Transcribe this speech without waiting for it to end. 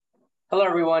Hello,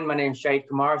 everyone. My name is Shahid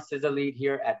Kumar, CISA lead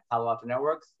here at Palo Alto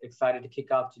Networks. Excited to kick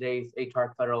off today's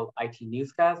ATARC Federal IT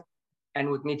Newscast.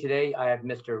 And with me today, I have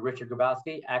Mr. Richard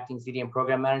Grabowski, Acting CDM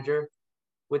Program Manager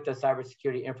with the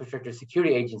Cybersecurity Infrastructure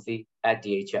Security Agency at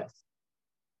DHS.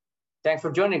 Thanks for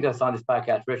joining us on this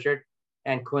podcast, Richard,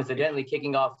 and coincidentally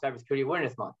kicking off Cybersecurity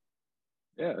Awareness Month.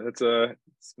 Yeah, it's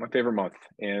my favorite month,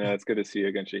 and it's good to see you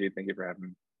again, Shahid. Thank you for having me.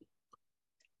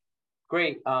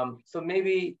 Great. So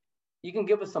maybe you can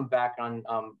give us some background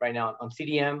right now on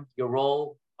CDM, your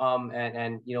role,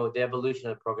 and the evolution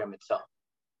of the program itself.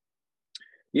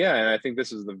 Yeah, and I think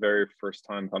this is the very first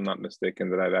time, if I'm not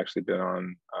mistaken, that I've actually been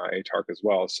on ATARC as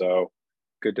well. So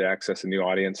good to access a new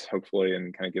audience, hopefully,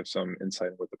 and kind of give some insight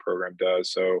into what the program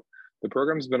does. So the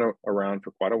program's been around for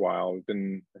quite a while. We've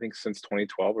been, I think, since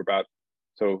 2012,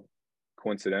 so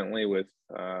coincidentally with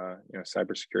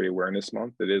Cybersecurity Awareness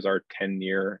Month, it is our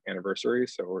 10-year anniversary.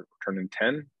 So we're turning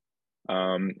 10.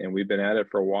 And we've been at it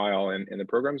for a while. And the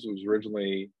programs was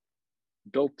originally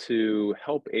built to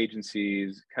help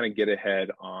agencies kind of get ahead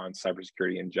on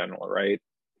cybersecurity in general, right?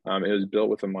 It was built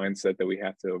with a mindset that we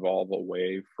have to evolve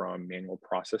away from manual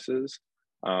processes,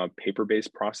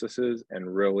 paper-based processes,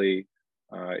 and really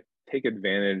take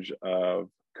advantage of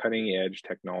cutting edge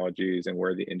technologies and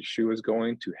where the industry was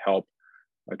going to help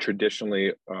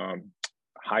traditionally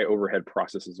high overhead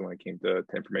processes when it came to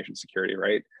information security,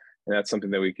 right? And that's something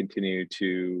that we continue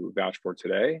to vouch for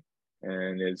today,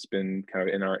 and it's been kind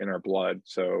of in our blood.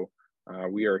 So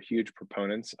we are huge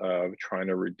proponents of trying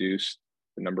to reduce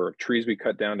the number of trees we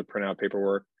cut down to print out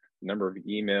paperwork, the number of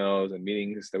emails and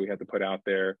meetings that we have to put out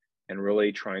there, and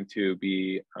really trying to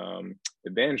be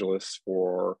evangelists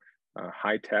for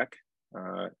high-tech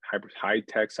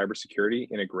cybersecurity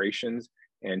integrations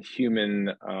and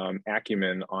human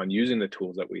acumen on using the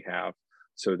tools that we have,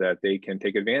 so that they can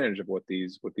take advantage of what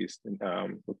these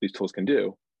tools can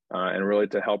do, and really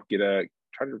to help try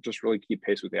to just really keep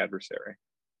pace with the adversary.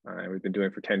 And we've been doing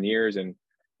it for 10 years, and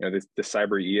the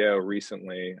Cyber EO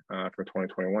recently from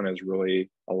 2021 has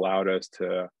really allowed us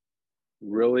to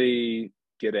really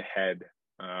get ahead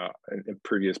in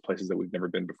previous places that we've never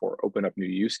been before, open up new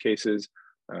use cases,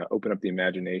 open up the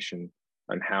imagination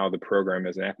on how the program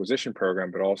is an acquisition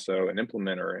program, but also an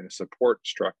implementer and a support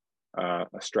strut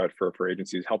for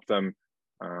agencies, help them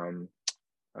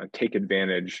take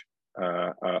advantage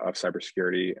of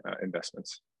cybersecurity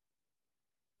investments.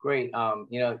 Great. I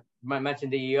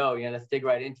mentioned the EO. Let's dig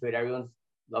right into it. Everyone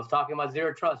loves talking about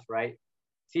zero trust, right?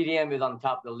 CDM is on the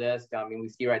top of the list. We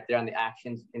see right there on the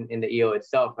actions in the EO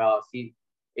itself.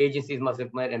 Agencies must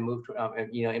implement and move to,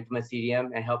 implement CDM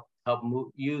and help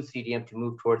use CDM to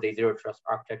move towards a zero trust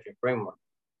architecture framework.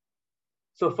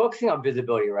 So focusing on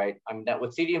visibility, right? That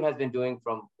what CDM has been doing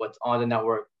from what's on the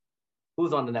network,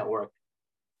 who's on the network,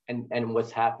 and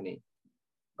what's happening,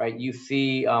 right? You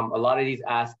see a lot of these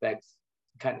aspects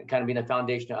kind of being the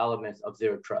foundational elements of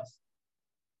zero trust.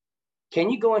 Can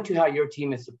you go into how your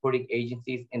team is supporting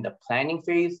agencies in the planning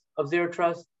phase of zero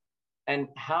trust, and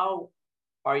how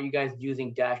are you guys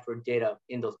using dashboard data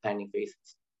in those planning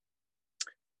phases?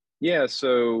 Yeah,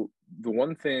 so the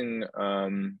one thing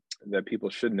that people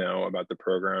should know about the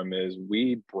program is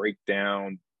we break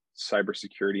down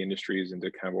cybersecurity industries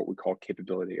into kind of what we call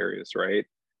capability areas, right?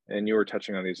 And you were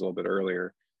touching on these a little bit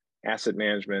earlier: asset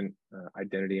management,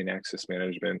 identity and access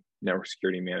management, network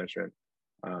security management,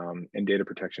 and data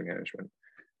protection management.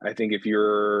 I think if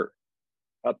you're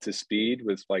up to speed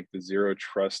with like the zero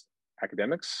trust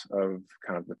academics of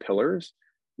kind of the pillars,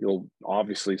 you'll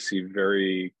obviously see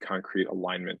very concrete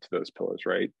alignment to those pillars,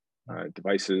 right?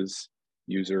 Devices,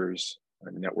 users,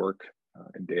 network,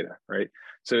 and data, right?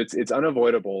 So it's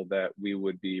unavoidable that we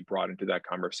would be brought into that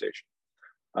conversation.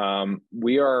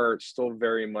 We are still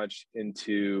very much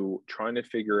into trying to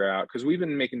figure out, because we've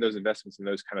been making those investments in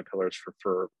those kind of pillars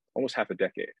for almost half a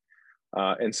decade.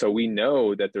 And so we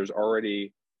know that there's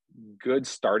already good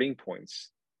starting points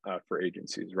for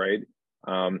agencies, right?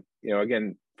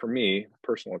 Again, for me,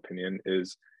 personal opinion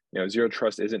is, zero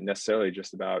trust isn't necessarily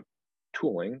just about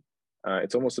tooling.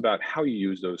 It's almost about how you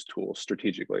use those tools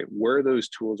strategically, where those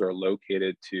tools are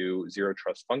located to zero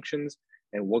trust functions,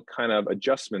 and what kind of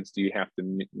adjustments do you have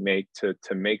to make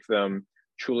to make them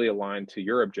truly aligned to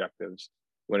your objectives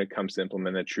when it comes to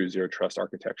implement a true zero trust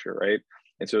architecture, right?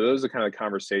 And so those are the kind of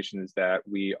conversations that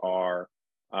we are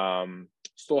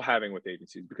still having with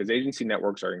agencies, because agency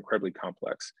networks are incredibly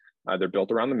complex. They're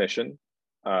built around the mission,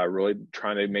 really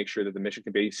trying to make sure that the mission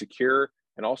can be secure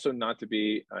and also not to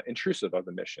be intrusive of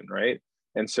the mission, right?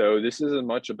 And so this is as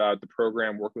much about the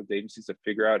program working with agencies to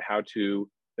figure out how to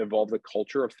evolve the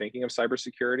culture of thinking of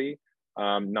cybersecurity,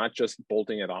 not just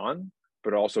bolting it on,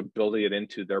 but also building it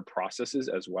into their processes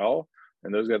as well.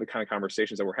 And those are the kind of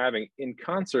conversations that we're having in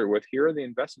concert with, here are the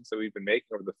investments that we've been making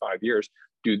over the 5 years.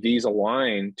 Do these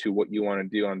align to what you want to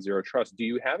do on Zero Trust? Do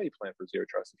you have a plan for Zero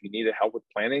Trust? If you need help with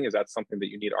planning, is that something that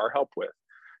you need our help with?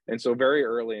 And so very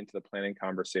early into the planning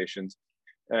conversations,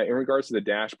 in regards to the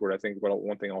dashboard, I think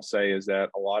one thing I'll say is that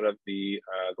a lot of the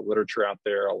literature out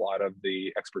there, a lot of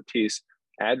the expertise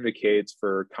advocates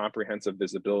for comprehensive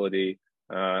visibility,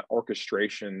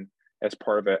 orchestration as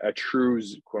part of a true,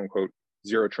 quote unquote,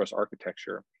 Zero Trust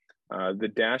architecture.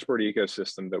 The dashboard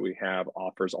ecosystem that we have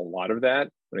offers a lot of that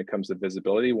when it comes to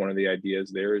visibility. One of the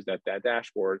ideas there is that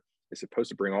dashboard is supposed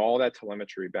to bring all that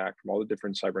telemetry back from all the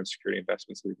different cyber and security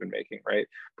investments that we've been making, right?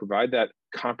 Provide that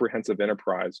comprehensive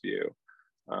enterprise view.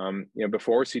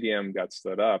 Before CDM got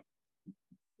stood up,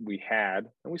 we had,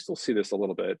 and we still see this a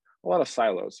little bit, a lot of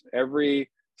silos.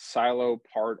 Every silo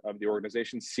part of the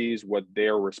organization sees what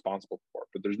they're responsible for,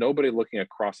 but there's nobody looking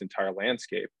across the entire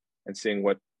landscape and seeing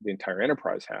what the entire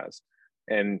enterprise has.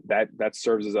 And that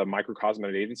serves as a microcosm at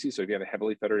an agency. So if you have a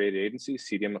heavily federated agency,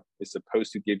 CDM is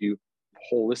supposed to give you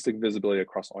holistic visibility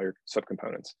across all your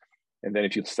subcomponents. And then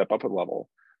if you step up a level,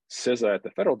 CISA at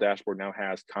the federal dashboard now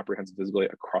has comprehensive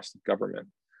visibility across the government.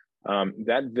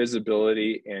 That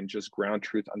visibility and just ground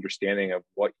truth understanding of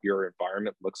what your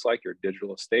environment looks like, your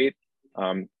digital estate,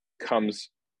 comes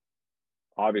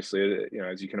obviously,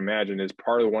 as you can imagine, is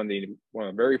part of one of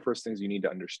the very first things you need to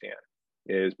understand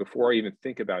is, before I even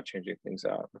think about changing things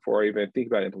out, before I even think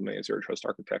about implementing Zero Trust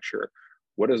architecture,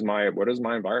 what does my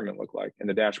environment look like? And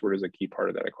the dashboard is a key part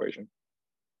of that equation.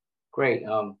 Great,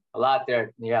 a lot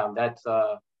there. Yeah, that's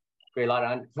great. A lot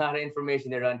of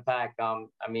information there to unpack. I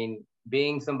mean,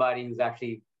 being somebody who's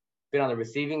actually been on the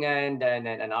receiving end and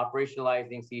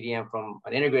operationalizing CDM from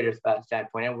an integrator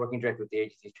standpoint and working directly with the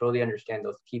agencies, totally understand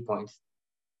those key points.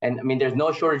 And I mean, there's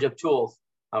no shortage of tools.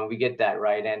 We get that,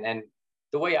 right? And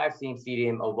the way I've seen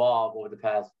CDM evolve over the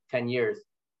past 10 years,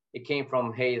 it came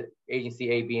from, hey,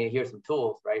 agency A, B, and here's some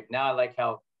tools, right? Now I like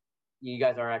how you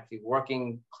guys are actually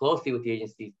working closely with the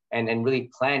agencies and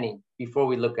really planning before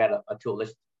we look at a tool.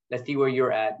 Let's see where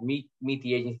you're at, meet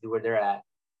the agency where they're at,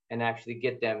 and actually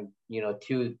get them,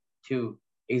 to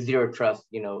a Zero Trust,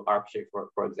 architecture,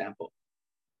 for example.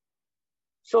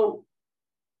 So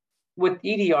with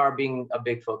EDR being a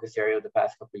big focus area of the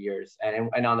past couple of years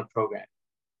and on the program,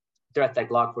 threats like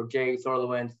Log4j,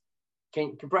 SolarWinds, can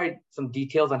you provide some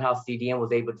details on how CDM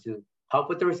was able to help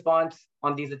with the response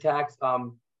on these attacks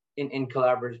in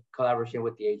collaboration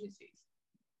with the agencies?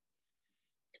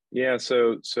 Yeah,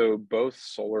 so both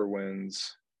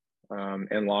SolarWinds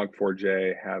and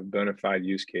Log4j have bona fide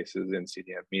use cases in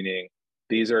CDM, meaning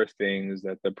these are things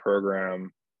that the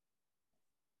program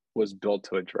was built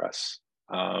to address.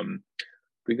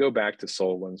 If we go back to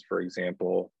SolarWinds, for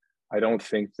example, I don't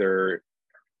think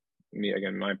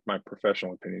my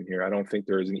professional opinion here, I don't think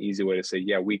there is an easy way to say,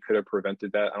 yeah, we could have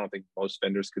prevented that. I don't think most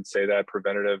vendors could say that.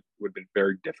 Preventative would have been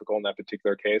very difficult in that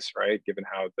particular case, right? Given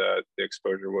how the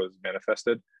exposure was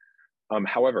manifested.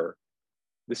 However,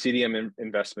 the CDM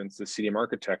investments, the CDM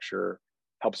architecture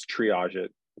helps triage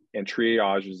it and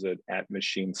triages it at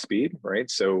machine speed, right?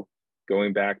 So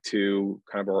going back to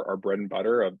kind of our bread and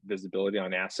butter of visibility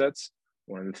on assets,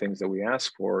 one of the things that we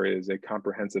ask for is a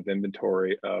comprehensive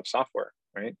inventory of software,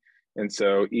 right? And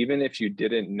so even if you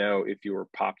didn't know if you were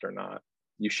popped or not,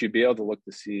 you should be able to look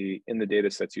to see in the data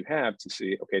sets you have to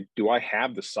see, okay, do I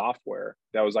have the software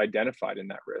that was identified in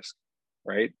that risk,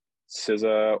 right?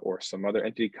 CISA or some other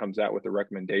entity comes out with a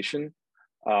recommendation.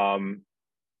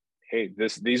 Hey,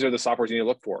 these are the softwares you need to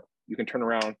look for. You can turn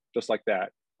around just like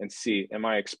that and see, am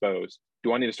I exposed?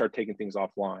 Do I need to start taking things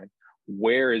offline?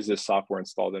 Where is this software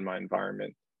installed in my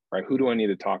environment, right? Who do I need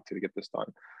to talk to get this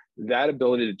done? That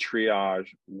ability to triage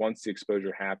once the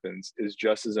exposure happens is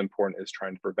just as important as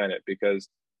trying to prevent it, because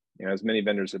as many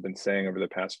vendors have been saying over the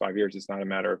past 5 years, it's not a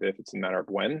matter of if, it's a matter of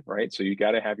when, right? So you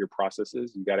got to have your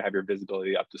processes, you got to have your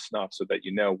visibility up to snuff so that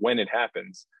when it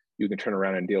happens, you can turn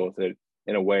around and deal with it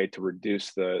in a way to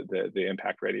reduce the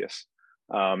impact radius.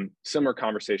 Similar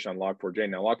conversation on Log4j.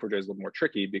 Now, Log4j is a little more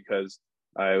tricky because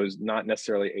it was not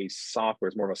necessarily a software,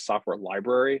 it's more of a software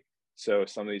library. So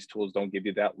some of these tools don't give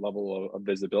you that level of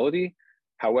visibility.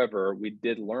 However, we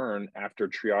did learn after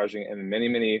triaging and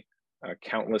many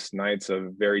countless nights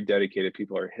of very dedicated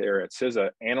people are here at CISA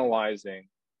analyzing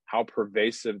how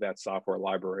pervasive that software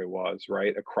library was,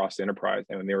 right, across the enterprise.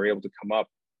 And when they were able to come up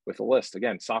with a list,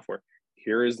 again, software,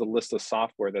 here is the list of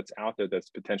software that's out there that's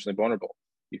potentially vulnerable.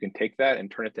 You can take that and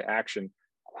turn it to action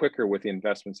quicker with the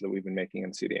investments that we've been making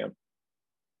in CDM.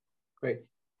 Great.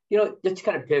 just to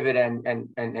kind of pivot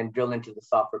and drill into the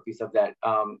software piece of that,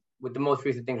 with the most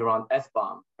recent things around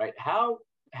SBOM, right? How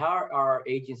are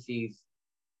agencies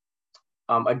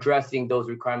addressing those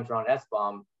requirements around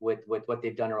SBOM with what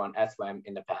they've done around SWAM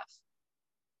in the past?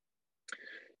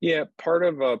 Yeah, part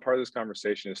of this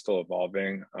conversation is still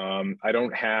evolving. I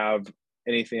don't have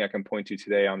anything I can point to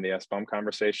today on the SBOM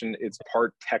conversation. It's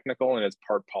part technical and it's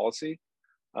part policy.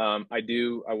 I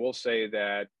will say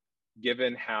that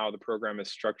given how the program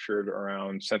is structured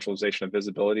around centralization of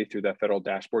visibility through that federal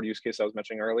dashboard use case I was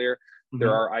mentioning earlier,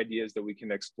 there are ideas that we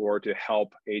can explore to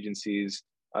help agencies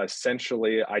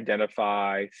essentially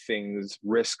identify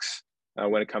risks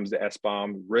when it comes to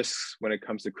SBOM, risks when it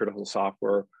comes to critical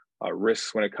software,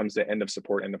 risks when it comes to end of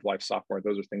support, end of life software.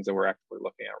 Those are things that we're actively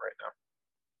looking at right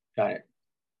now. Got it.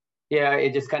 Yeah,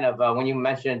 it just kind of, when you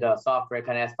mentioned software,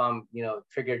 kind of SBOM,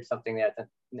 triggered something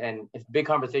and it's a big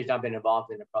conversation I've been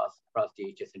involved in across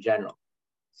DHS in general.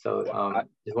 So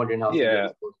just wondering how. Yeah.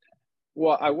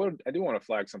 Well, I do want to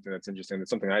flag something that's interesting. That's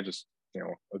something I just,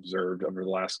 observed over the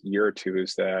last year or two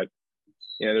is that,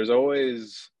 there's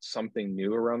always something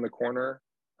new around the corner.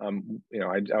 I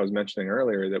was mentioning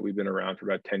earlier that we've been around for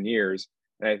about 10 years.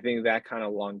 And I think that kind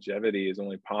of longevity is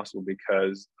only possible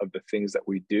because of the things that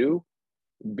we do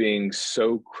being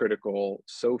so critical,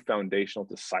 so foundational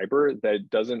to cyber that it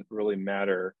doesn't really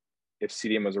matter if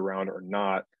CDM is around or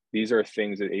not. These are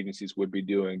things that agencies would be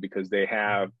doing because they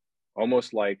have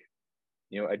almost like,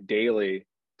 a daily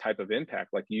type of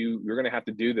impact. Like you're going to have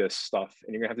to do this stuff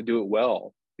and you're going to have to do it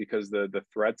well because the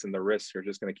threats and the risks are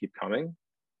just going to keep coming.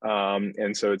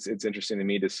 And so it's interesting to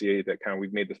me to see that kind of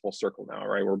we've made this full circle now,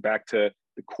 right? We're back to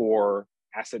the core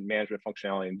asset management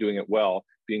functionality and doing it well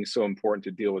being so important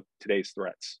to deal with today's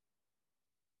threats.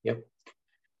 Yep.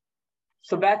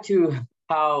 So back to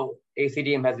how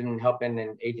ACDM has been helping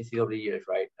in agencies over the years,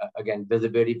 right? Again,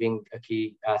 visibility being a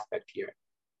key aspect here.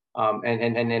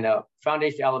 And then a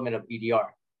foundation element of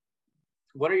EDR.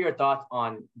 What are your thoughts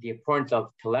on the importance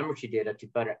of telemetry data to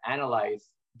better analyze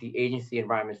the agency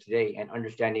environments today and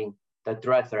understanding the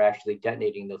threats that are actually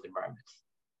detonating those environments?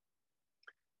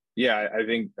 Yeah, I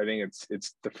think it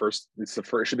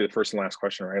should be the first and last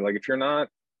question, right? Like if you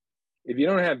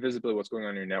don't have visibility of what's going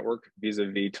on in your network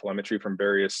vis-a-vis telemetry from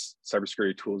various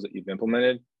cybersecurity tools that you've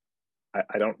implemented,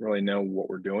 I don't really know what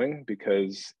we're doing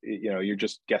because you're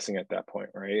just guessing at that point,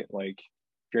 right? Like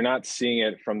if you're not seeing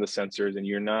it from the sensors and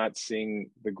you're not seeing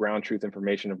the ground truth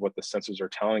information of what the sensors are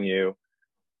telling you,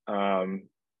 I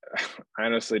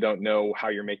honestly don't know how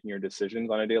you're making your decisions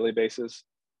on a daily basis.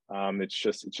 It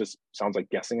just sounds like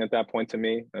guessing at that point to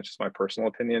me. That's just my personal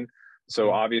opinion.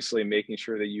 So obviously making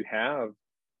sure that you have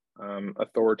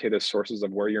authoritative sources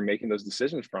of where you're making those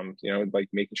decisions from, like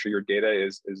making sure your data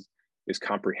is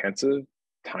comprehensive,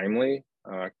 timely,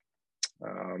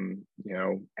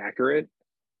 accurate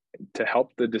to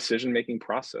help the decision-making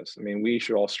process. I mean, we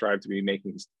should all strive to be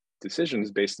making decisions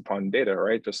based upon data,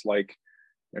 right? Just like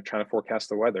trying to forecast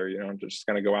the weather, just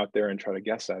going to go out there and try to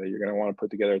guess at it. You're going to want to put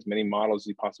together as many models as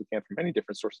you possibly can from many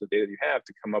different sources of data that you have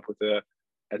to come up with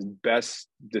as best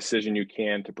decision you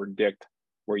can to predict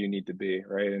where you need to be,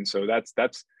 right? And so that's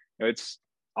it's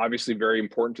obviously very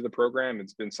important to the program.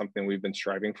 It's been something we've been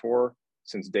striving for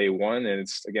since day one. And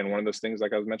it's, again, one of those things,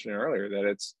 like I was mentioning earlier,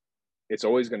 that it's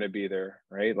always going to be there,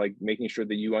 right? Like making sure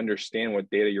that you understand what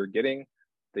data you're getting,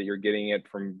 that you're getting it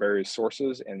from various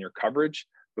sources and your coverage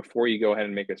before you go ahead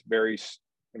and make a very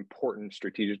important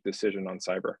strategic decision on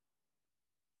cyber.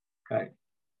 Okay,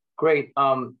 great.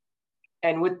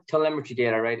 And with telemetry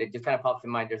data, right, it just kind of pops in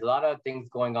mind, there's a lot of things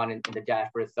going on in the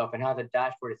dashboard itself and how the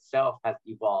dashboard itself has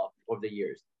evolved over the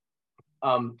years.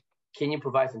 Can you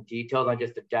provide some details on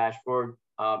just the dashboard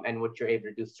and what you're able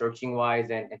to do searching wise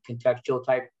and contextual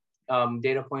type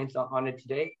data points on it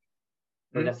today?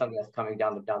 Or that's something that's coming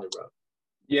down the road?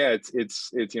 Yeah,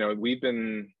 it's we've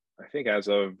been, I think as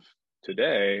of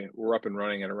today, we're up and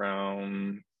running at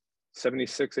around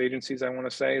 76 agencies, I want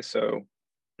to say. So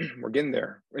we're getting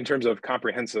there in terms of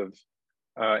comprehensive,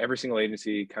 every single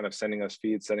agency kind of sending us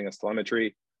feeds, sending us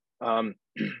telemetry. I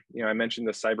mentioned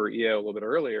the cyber EO a little bit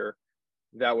earlier.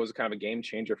 That was kind of a game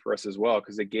changer for us as well,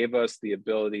 because it gave us the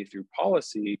ability through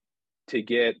policy to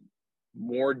get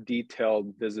more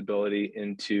detailed visibility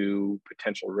into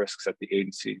potential risks at the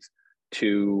agencies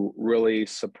to really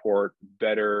support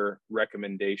better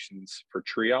recommendations for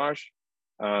triage.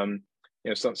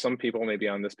 Some people maybe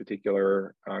on this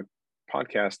particular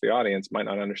podcast, the audience might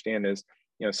not understand is,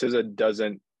 CISA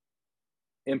doesn't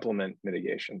implement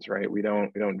mitigations, right? We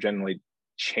don't generally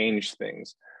change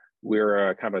things. We're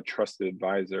a kind of a trusted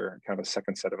advisor, kind of a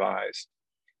second set of eyes.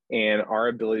 And our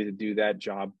ability to do that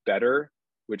job better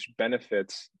which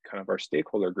benefits kind of our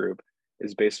stakeholder group,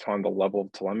 is based on the level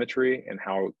of telemetry and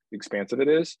how expansive it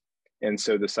is. And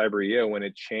so the Cyber EO, when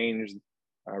it changed,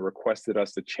 requested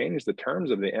us to change the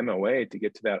terms of the MOA to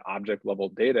get to that object level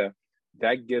data,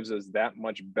 that gives us that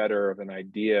much better of an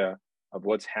idea of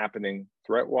what's happening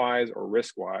threat-wise or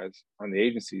risk-wise on the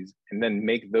agencies, and then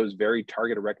make those very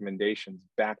targeted recommendations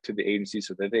back to the agency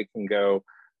so that they can go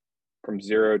from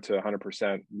 0 to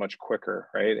 100% much quicker,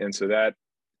 right? And so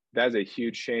that's a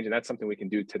huge change, and that's something we can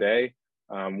do today.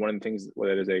 One of the things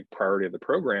that is a priority of the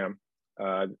program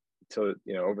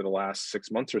over the last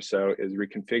 6 months or so is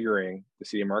reconfiguring the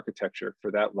CDM architecture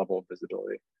for that level of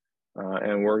visibility.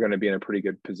 And we're going to be in a pretty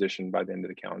good position by the end of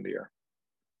the calendar year.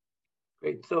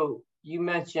 Great. So you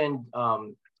mentioned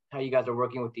how you guys are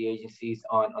working with the agencies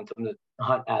on some of the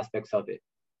hunt aspects of it.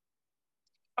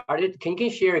 Can you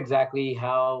share exactly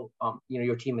how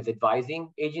your team is advising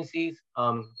agencies?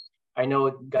 I know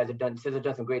you guys have done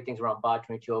some great things around BOD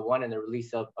 2201 and the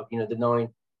release of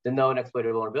the known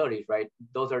exploited vulnerabilities, right?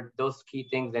 Those are those key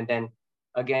things, and then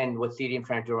again, what CDM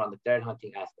trying to do around the threat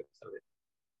hunting aspects of it.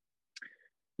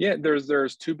 Yeah,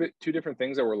 there's two different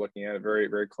things that we're looking at very,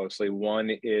 very closely. One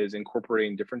is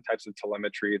incorporating different types of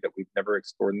telemetry that we've never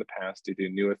explored in the past due to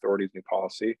new authorities, new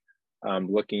policy.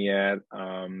 Looking at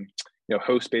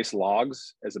host-based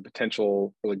logs as a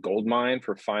potential really gold mine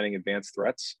for finding advanced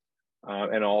threats,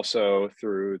 and also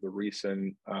through the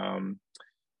recent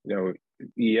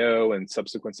EO and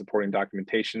subsequent supporting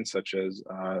documentation such as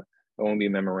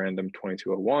OMB Memorandum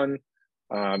 2201.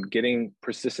 Getting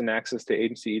persistent access to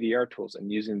agency EDR tools and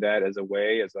using that as a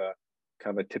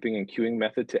kind of a tipping and queuing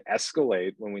method to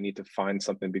escalate when we need to find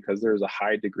something, because there's a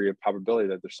high degree of probability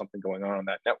that there's something going on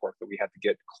that network that we have to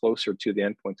get closer to the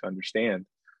endpoint to understand,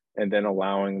 and then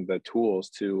allowing the tools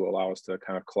to allow us to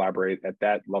kind of collaborate at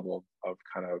that level of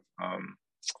kind of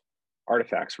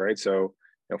artifacts, right? So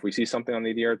if we see something on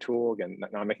the EDR tool, again,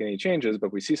 not making any changes,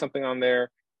 but we see something on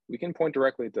there, we can point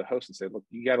directly to the host and say, look,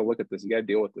 you got to look at this, you got to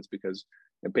deal with this, because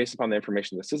based upon the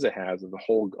information that CISA has of the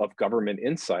whole of government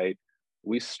insight,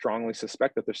 we strongly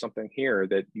suspect that there's something here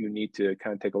that you need to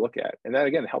kind of take a look at. And that,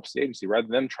 again, helps the agency rather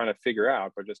than them trying to figure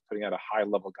out by just putting out a high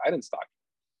level guidance document.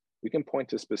 We can point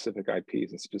to specific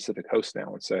IPs and specific hosts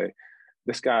now and say,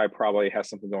 this guy probably has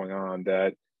something going on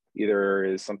that either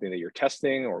is something that you're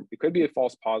testing, or it could be a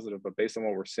false positive, but based on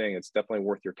what we're seeing, it's definitely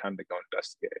worth your time to go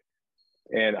investigate.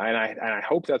 And I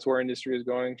hope that's where industry is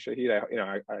going, Shahid.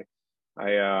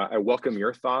 I welcome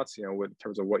your thoughts, in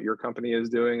terms of what your company is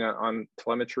doing on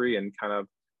telemetry and kind of,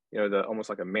 the almost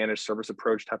like a managed service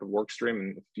approach type of work stream.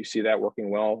 And do you see that working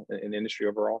well in the industry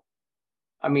overall?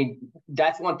 I mean,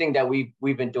 that's one thing that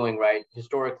we've been doing, right?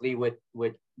 Historically, with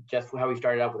just how we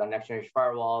started out with our next generation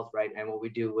firewalls, right, and what we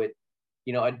do with,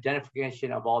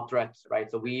 identification of all threats, right?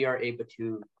 So we are able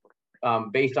to,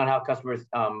 based on how customers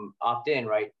opt in,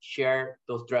 right, share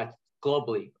those threats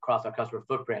globally across our customer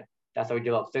footprint. That's how we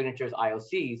develop signatures,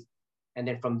 IOCs, and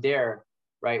then from there,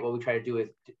 right, what we try to do is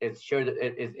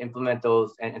implement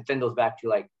those and send those back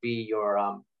to be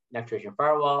your next generation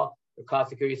firewall, your cloud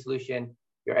security solution,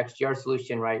 your XDR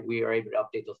solution, right? We are able to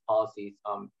update those policies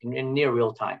in near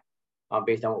real time,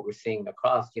 based on what we're seeing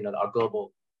across, our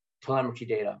global telemetry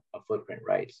data footprint,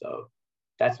 right? So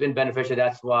that's been beneficial.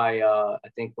 That's why I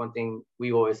think one thing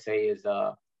we always say is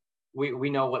we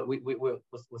know what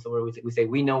what's the word we say,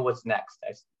 we know what's next.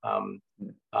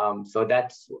 So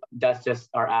that's just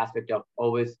our aspect of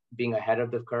always being ahead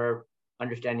of the curve,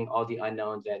 understanding all the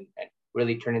unknowns and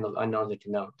really turning those unknowns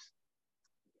into knowns.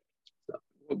 So.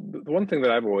 The one thing that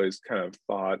I've always kind of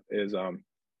thought is I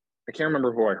can't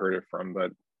remember who I heard it from,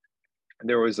 but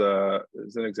there was an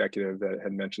executive that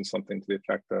had mentioned something to the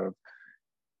effect of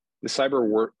the cyber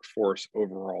workforce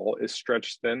overall is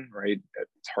stretched thin, right?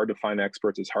 It's hard to find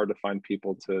experts. It's hard to find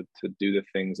people to do the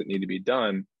things that need to be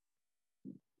done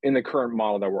in the current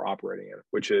model that we're operating in,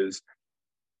 which is,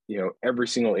 every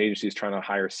single agency is trying to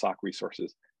hire SOC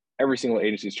resources. Every single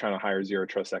agency is trying to hire zero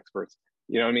trust experts.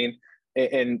 You know what I mean?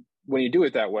 And when you do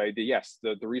it that way, yes,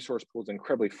 the resource pool is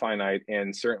incredibly finite,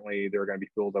 and certainly there are going to be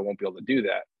people that won't be able to do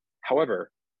that. However,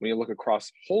 when you look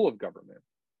across whole of government,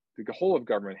 the whole of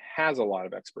government has a lot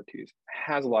of expertise,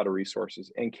 has a lot of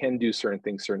resources, and can do certain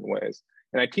things certain ways.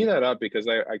 And I tee that up because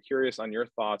I'm curious on your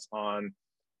thoughts on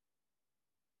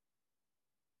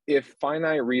if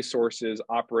finite resources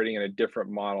operating in a different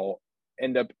model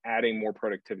end up adding more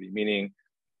productivity, meaning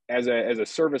as a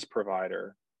service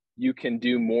provider, you can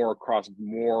do more across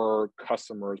more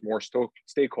customers, more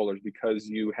stakeholders, because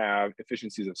you have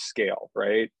efficiencies of scale,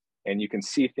 right? And you can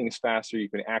see things faster, you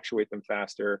can actuate them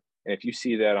faster. And if you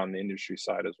see that on the industry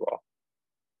side as well.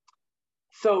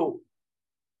 So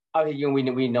obviously,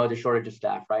 we know the shortage of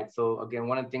staff, right? So again,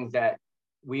 one of the things that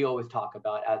we always talk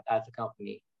about as a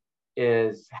company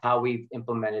is how we've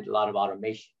implemented a lot of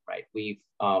automation, right? We've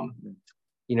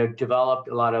developed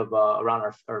a lot of around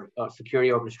our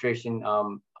security orchestration,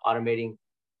 automating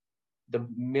the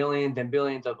millions and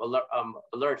billions of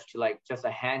alerts to like just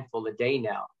a handful a day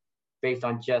now, based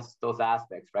on just those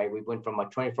aspects, right? We went from a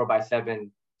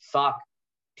 24/7 SOC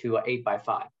to an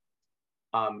 8/5.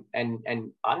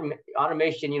 And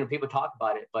automation, people talk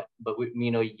about it, but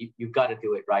you've got to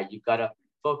do it, right? You've got to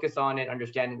focus on it,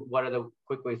 understanding what are the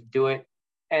quick ways to do it,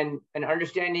 and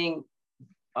understanding,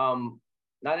 not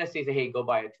necessarily say, hey, go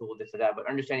buy a tool, this or that, but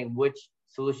understanding which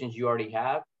solutions you already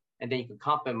have, and then you can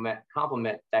complement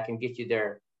that can get you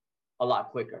there a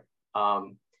lot quicker.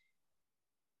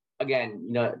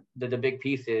 Again, the big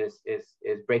piece is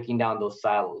breaking down those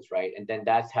silos, right? And then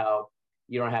that's how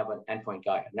you don't have an endpoint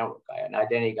guy, a network guy, an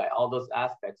identity guy, all those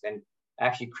aspects, and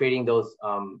actually creating those,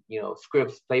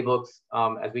 scripts, playbooks,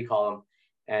 as we call them,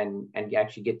 and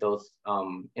actually get those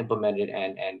implemented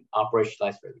and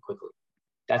operationalized very quickly.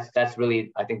 That's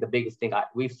really, I think, the biggest thing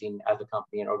we've seen as a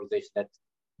company and organization that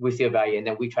we see a value, and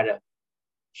then we try to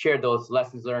share those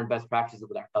lessons learned, best practices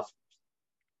with our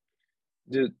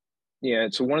customers. Yeah,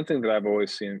 so one thing that I've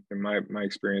always seen in my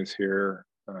experience here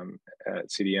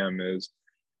at CDM is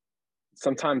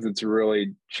sometimes it's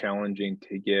really challenging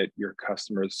to get your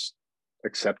customers'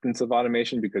 acceptance of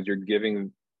automation because you're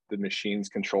giving the machines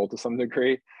control to some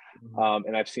degree.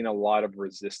 And I've seen a lot of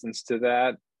resistance to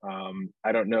that.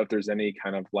 I don't know if there's any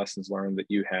kind of lessons learned that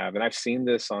you have. And I've seen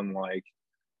this on like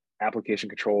application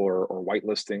control or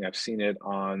whitelisting. I've seen it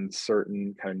on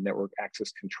certain kind of network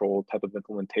access control type of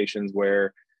implementations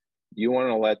where you want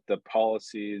to let the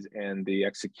policies and the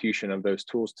execution of those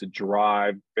tools to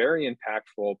drive very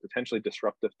impactful, potentially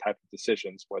disruptive type of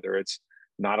decisions, whether it's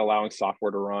not allowing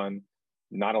software to run,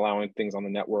 not allowing things on the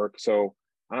network. So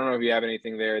I don't know if you have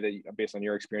anything there that, based on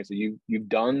your experience, that you've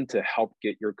done to help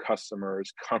get your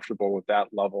customers comfortable with that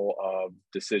level of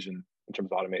decision in terms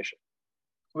of automation.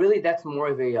 Really, that's more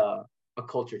of a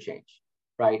culture change,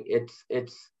 right?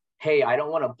 It's hey, I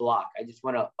don't want to block, I just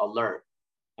want to alert.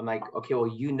 I'm like, okay,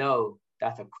 well,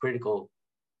 that's a critical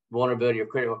vulnerability or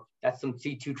critical, that's some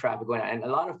C2 traffic going on. And a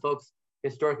lot of folks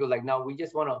historically like, no, we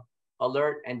just want to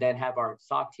alert and then have our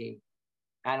SOC team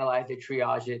analyze it,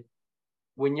 triage it.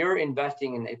 When you're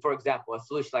investing in, for example, a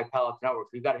solution like Palo Alto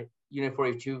Networks, we've got a Unit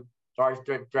 42 large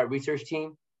threat research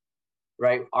team,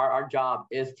 right? Our job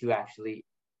is to actually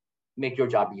make your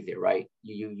job easier, right?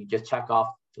 You just check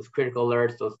off those critical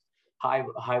alerts, those high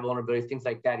vulnerabilities, things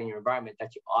like that in your environment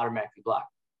that you automatically block.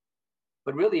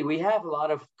 But really, we have a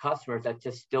lot of customers that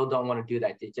just still don't want to do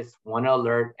that. They just want to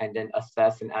alert and then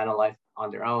assess and analyze on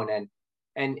their own.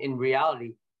 And in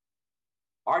reality,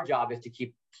 our job is to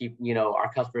keep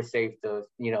our customers safe, the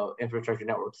infrastructure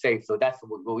network safe. So that's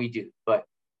what we do. But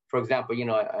for example,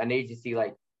 an agency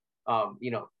like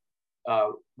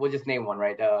we'll just name one,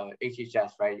 right?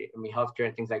 HHS, right? I mean, healthcare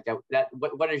and things like that.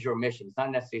 What is your mission? It's not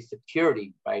necessarily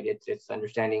security, right? It's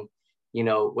understanding,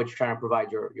 what you're trying to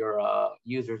provide your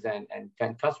users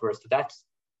and customers. So that's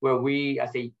where I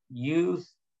say,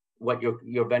 use what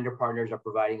your vendor partners are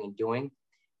providing and doing,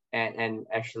 and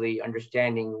actually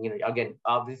understanding, again,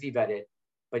 obviously vetted,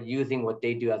 but using what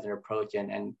they do as an approach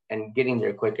and getting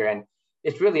there quicker. And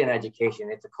it's really an education.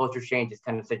 It's a culture change. It's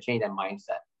kind of to change that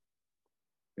mindset.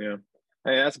 Yeah.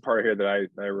 And that's a part here that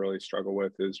I really struggle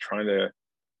with, is trying to,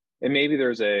 and maybe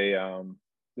there's a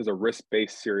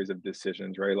risk-based series of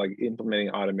decisions, right? Like implementing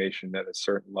automation at a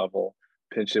certain level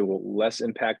potentially will less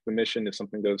impact the mission if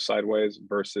something goes sideways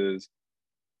versus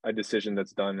a decision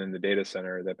that's done in the data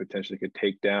center that potentially could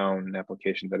take down an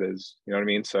application that is, you know what I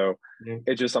mean? So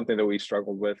It's just something that we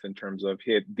struggled with in terms of,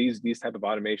 hey, these type of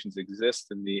automations exist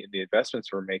in the investments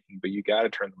we're making, but you got to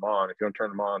turn them on. If you don't turn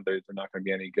them on, they're not going to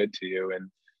be any good to you. And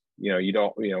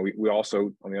we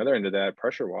also, on the other end of that,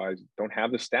 pressure wise, don't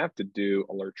have the staff to do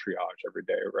alert triage every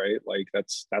day, right? Like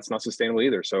that's not sustainable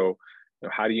either. So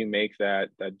how do you make that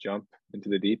jump into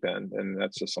the deep end? And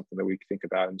that's just something that we think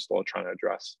about and still trying to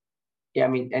address. Yeah, I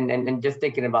mean, and just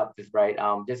thinking about this, right?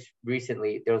 Just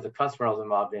recently, there was a customer I was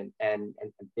involved in, and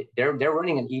they're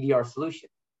running an EDR solution,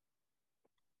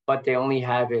 but they only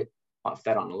have it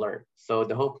set on alert. So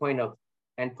the whole point of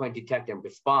endpoint detect and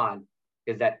respond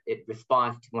is that it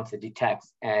responds once it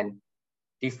detects, and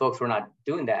these folks were not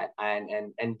doing that.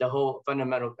 And the whole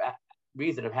fundamental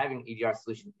reason of having an EDR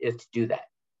solution is to do that,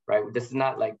 right? This is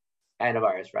not like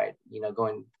antivirus, right?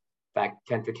 Going back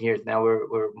 10, 15 years, now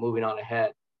we're moving on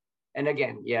ahead. And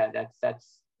again, yeah,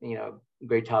 that's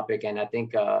great topic. And I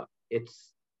think I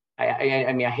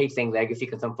mean, I hate saying legacy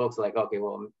because some folks are like, okay,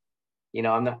 well, You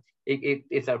know, I'm not.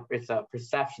 It's a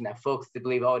perception that folks to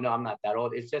believe, oh no, I'm not that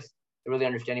old. It's just really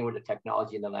understanding where the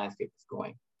technology and the landscape is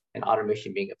going, and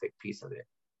automation being a big piece of it.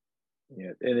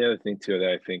 Yeah, and the other thing too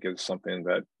that I think is something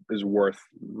that is worth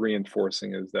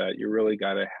reinforcing is that you really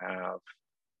got to have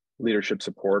leadership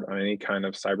support on any kind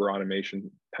of cyber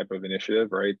automation type of initiative,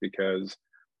 right? Because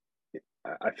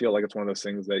I feel like it's one of those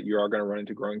things that you are going to run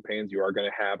into growing pains. You are going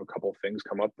to have a couple of things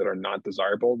come up that are not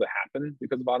desirable to happen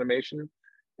because of automation.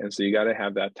 And so you got to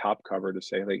have that top cover to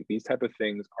say, like, these type of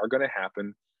things are going to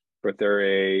happen, but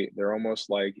they're almost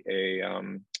like a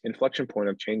inflection point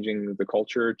of changing the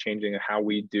culture, changing how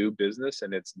we do business,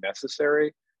 and it's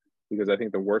necessary. Because I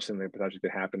think the worst thing that potentially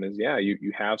could happen is, yeah,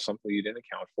 you have something you didn't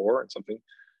account for, and something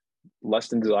less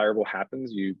than desirable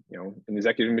happens. You know, an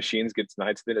executive machines gets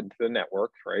denied to the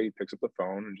network, right? He picks up the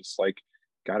phone and just like,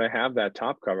 got to have that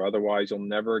top cover. Otherwise, you'll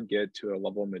never get to a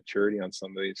level of maturity on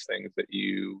some of these things that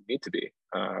you need to be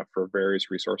for various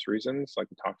resource reasons, like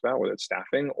we talked about, whether it's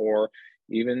staffing or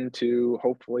even to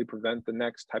hopefully prevent the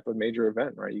next type of major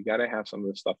event, right? You got to have some of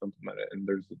this stuff implemented, and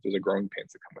there's a growing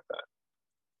pains that come with that.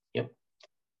 Yep,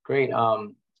 great.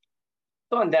 So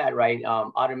on that, right,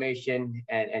 automation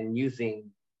and using,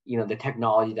 you know, the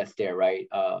technology that's there, right?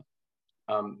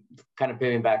 Kind of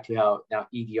pivoting back to how now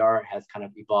EDR has kind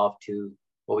of evolved to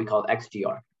what we call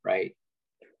XDR, right?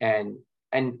 And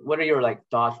what are your like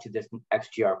thoughts to this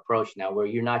XDR approach now, where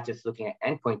you're not just looking at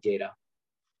endpoint data,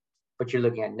 but you're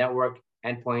looking at network,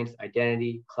 endpoints,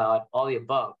 identity, cloud, all the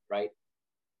above, right?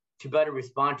 To better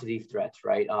respond to these threats,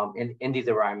 right? In these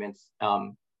environments,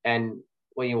 and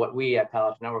what we at Palo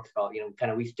Alto Networks call, you know,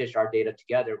 kind of we stitch our data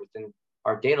together within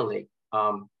our data lake.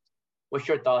 What's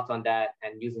your thoughts on that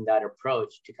and using that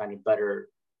approach to kind of better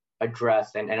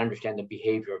address and understand the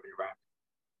behavior of an environment?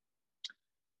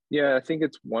 Yeah, I think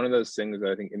it's one of those things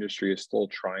that I think industry is still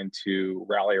trying to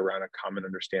rally around a common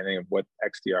understanding of what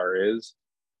XDR is.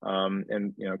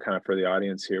 And you know, kind of for the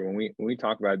audience here, when we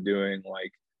talk about doing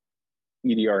like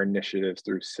EDR initiatives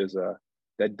through CISA,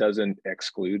 that doesn't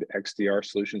exclude XDR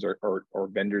solutions or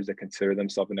vendors that consider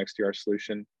themselves an XDR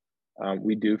solution.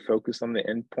 We do focus on the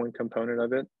endpoint component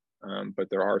of it, but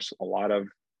there are a lot of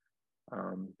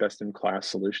best-in-class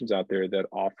solutions out there that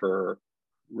offer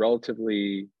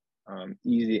relatively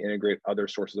easy to integrate other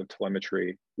sources of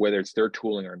telemetry, whether it's their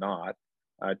tooling or not,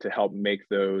 to help make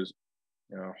those,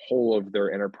 you know, whole of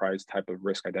their enterprise type of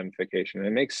risk identification. And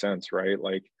it makes sense, right?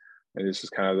 Like, and this is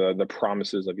kind of the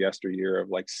promises of yesteryear of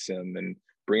like SIEM and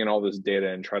bringing all this data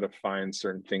and try to find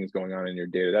certain things going on in your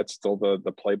data. That's still the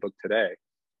playbook today.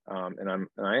 And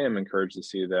I am encouraged to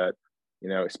see that, you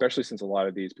know, especially since a lot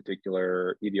of these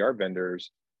particular EDR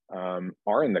vendors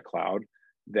are in the cloud,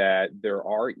 that there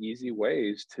are easy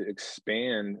ways to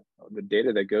expand the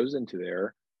data that goes into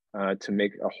there to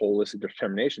make a holistic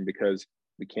determination, because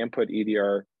we can't put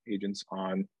EDR agents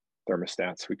on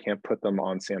thermostats. We can't put them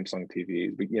on Samsung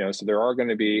TVs. You know, so there are going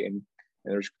to be, and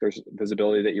there's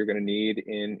visibility that you're going to need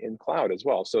in cloud as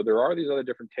well. So there are these other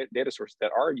different data sources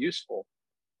that are useful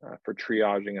for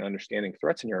triaging and understanding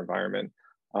threats in your environment.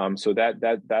 So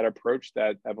that approach,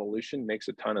 that evolution makes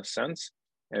a ton of sense.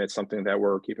 And it's something that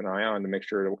we're keeping an eye on to make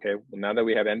sure, okay, well, now that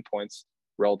we have endpoints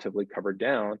relatively covered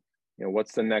down, you know,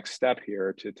 what's the next step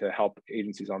here to help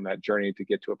agencies on that journey to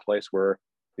get to a place where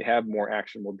they have more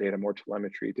actionable data, more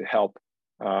telemetry to help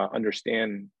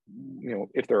understand, you know,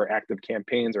 if there are active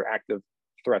campaigns or active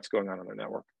threats going on their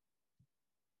network.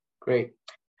 Great.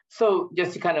 So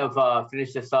just to kind of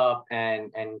finish this up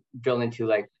and drill into,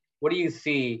 like, what do you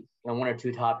see in one or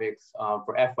two topics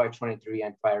for FY23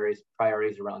 and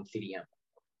priorities around CDM?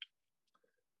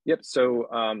 Yep. So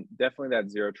definitely that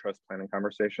zero trust planning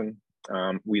conversation.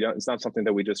 It's not something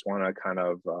that we just want to kind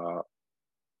of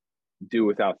do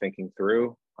without thinking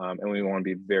through. And we want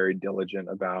to be very diligent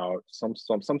about some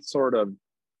sort of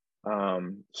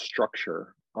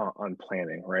structure on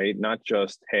planning, right? Not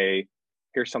just, hey,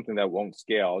 here's something that won't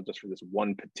scale just for this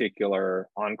one particular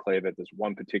enclave at this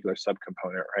one particular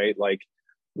subcomponent, right? Like,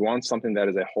 we want something that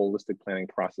is a holistic planning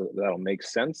process that'll make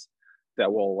sense,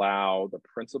 that will allow the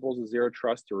principles of zero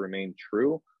trust to remain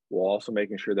true, while also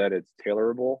making sure that it's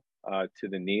tailorable to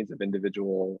the needs of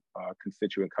individual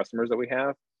constituent customers that we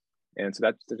have. And so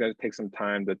that's going to take some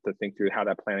time to think through how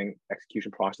that planning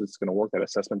execution process is going to work, that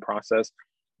assessment process,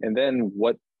 and then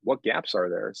what gaps are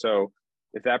there. So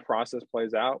if that process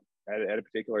plays out at a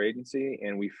particular agency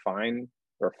and we find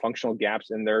there are functional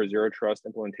gaps in their zero trust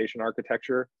implementation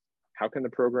architecture, how can the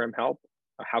program help?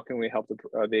 How can we help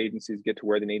the agencies get to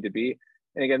where they need to be?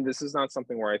 And again, this is not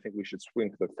something where I think we should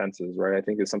swing for the fences, right? I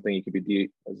think it's something you could be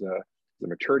as a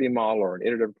maturity model or an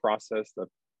iterative process that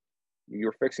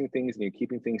you're fixing things and you're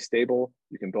keeping things stable,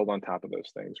 you can build on top of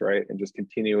those things, right? And just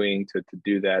continuing to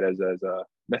do that as a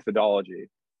methodology.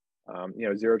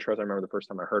 Zero trust, I remember the first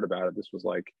time I heard about it, this was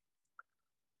like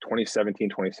 2017,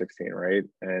 2016, right?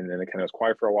 And then it kind of was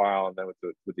quiet for a while, and then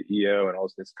with the EO and all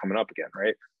this things coming up again,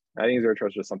 right? I think zero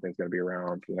trust is something that's going to be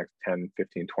around for the next 10,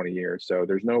 15, 20 years. So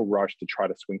there's no rush to try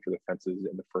to swing for the fences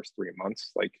in the first 3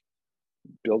 months. Like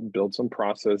build some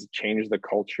process, change the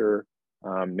culture,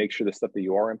 make sure the stuff that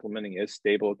you are implementing is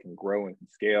stable, can grow and can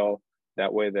scale.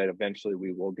 That way that eventually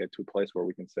we will get to a place where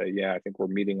we can say, yeah, I think we're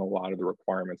meeting a lot of the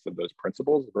requirements of those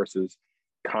principles versus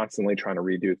constantly trying to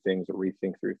redo things or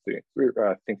think through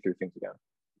things again.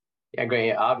 Yeah,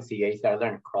 great. Obviously, you got to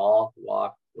learn to crawl,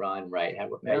 walk, run, right?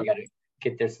 You got to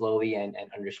get there slowly and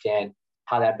understand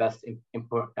how that best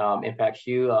impacts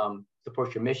you,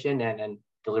 supports your mission, and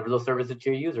deliver those services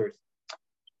to your users.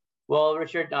 Well,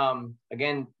 Richard,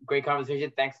 again, great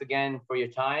conversation. Thanks again for your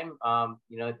time. And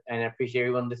I appreciate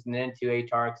everyone listening to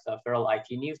ATARC's Feral IT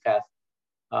Newscast.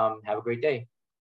 Have a great day.